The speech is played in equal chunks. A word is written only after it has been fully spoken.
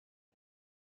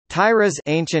Tyras,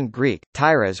 ancient Greek,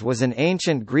 Tyras was an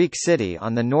ancient Greek city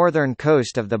on the northern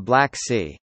coast of the Black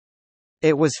Sea.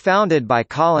 It was founded by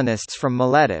colonists from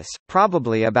Miletus,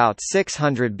 probably about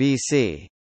 600 BC.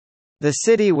 The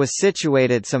city was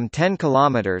situated some 10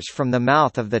 kilometers from the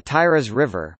mouth of the Tyras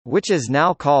River, which is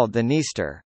now called the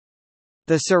Dniester.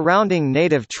 The surrounding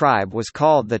native tribe was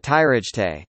called the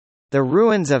Tyrajte. The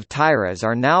ruins of Tyras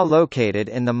are now located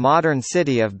in the modern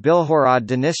city of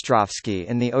Bilhorod-Dnistrovsky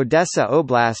in the Odessa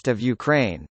Oblast of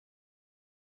Ukraine.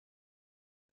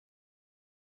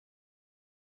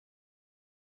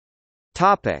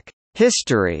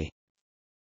 History.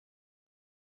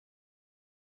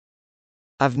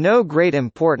 Of no great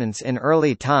importance in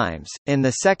early times, in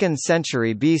the 2nd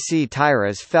century BC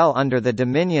Tyras fell under the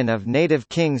dominion of native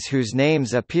kings whose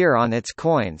names appear on its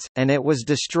coins, and it was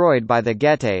destroyed by the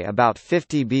Getae about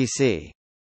 50 BC.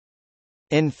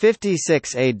 In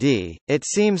 56 AD, it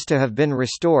seems to have been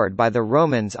restored by the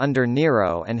Romans under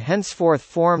Nero and henceforth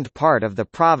formed part of the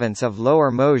province of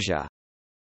Lower Moesia.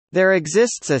 There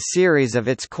exists a series of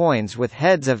its coins with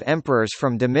heads of emperors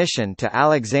from Domitian to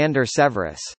Alexander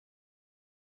Severus.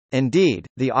 Indeed,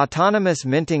 the autonomous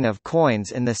minting of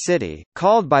coins in the city,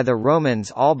 called by the Romans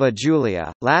Alba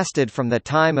Julia, lasted from the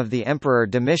time of the Emperor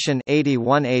Domitian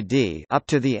 81 AD up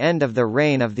to the end of the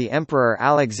reign of the Emperor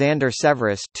Alexander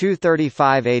Severus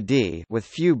 235 AD with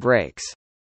few breaks.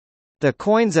 The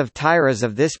coins of Tyras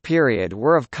of this period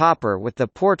were of copper with the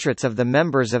portraits of the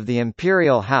members of the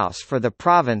imperial house for the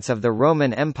province of the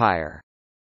Roman Empire.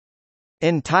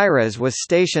 In Tyras was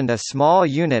stationed a small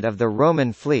unit of the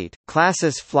Roman fleet,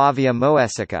 Classis Flavia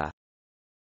Moesica.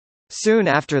 Soon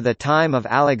after the time of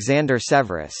Alexander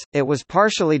Severus, it was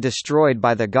partially destroyed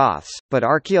by the Goths, but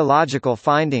archaeological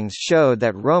findings showed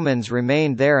that Romans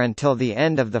remained there until the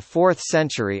end of the 4th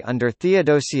century under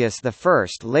Theodosius I.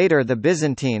 Later the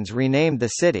Byzantines renamed the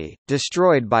city,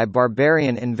 destroyed by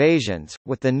barbarian invasions,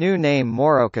 with the new name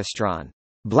Morokastron,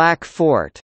 Black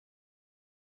Fort.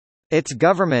 Its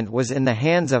government was in the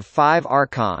hands of 5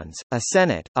 archons, a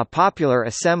senate, a popular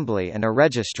assembly and a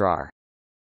registrar.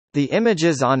 The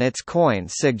images on its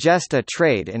coins suggest a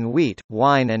trade in wheat,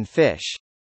 wine and fish.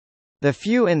 The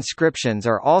few inscriptions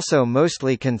are also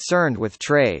mostly concerned with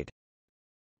trade.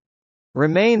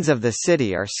 Remains of the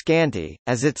city are scanty,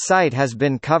 as its site has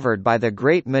been covered by the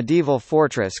great medieval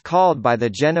fortress called by the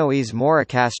Genoese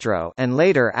Morocastro and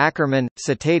later Ackerman,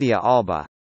 Citadia Alba.